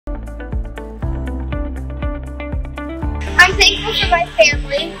I'm thankful for my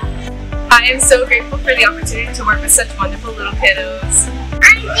family. I am so grateful for the opportunity to work with such wonderful little kiddos.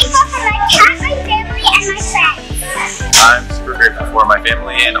 I'm thankful for my cat, my family, and my friends. I'm super grateful for my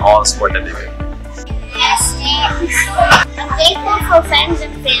family and all the support that they give. I'm thankful for friends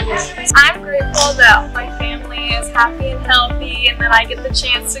and family. I'm grateful that my family is happy and healthy and that I get the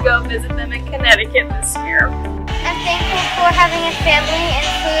chance to go visit them in Connecticut this year. I'm thankful for having a family and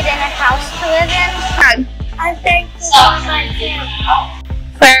food and a house to live in. I'm thankful for my family.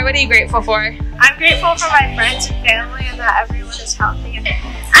 Claire, what are you grateful for? I'm grateful for my friends and family and that everyone is healthy.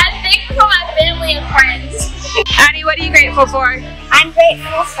 I'm thankful for my family and friends. Addie, what are you grateful for? I'm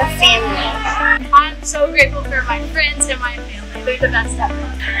grateful for family. I'm so grateful for my friends and my family. They're the best ever.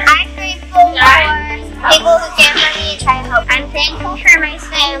 I'm grateful for people who care for me and try to help. I'm thankful for my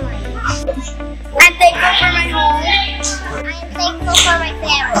family. I'm thankful for my home. I am thankful for my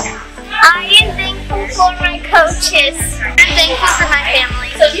family. I am thankful for my coaches. I'm thankful for my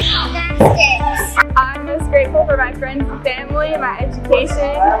family. I'm most grateful for my friends and family, my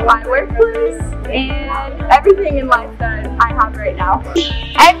education, my workplace, and everything in life that I have right now.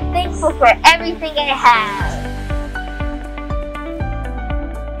 I'm thankful for everything I have.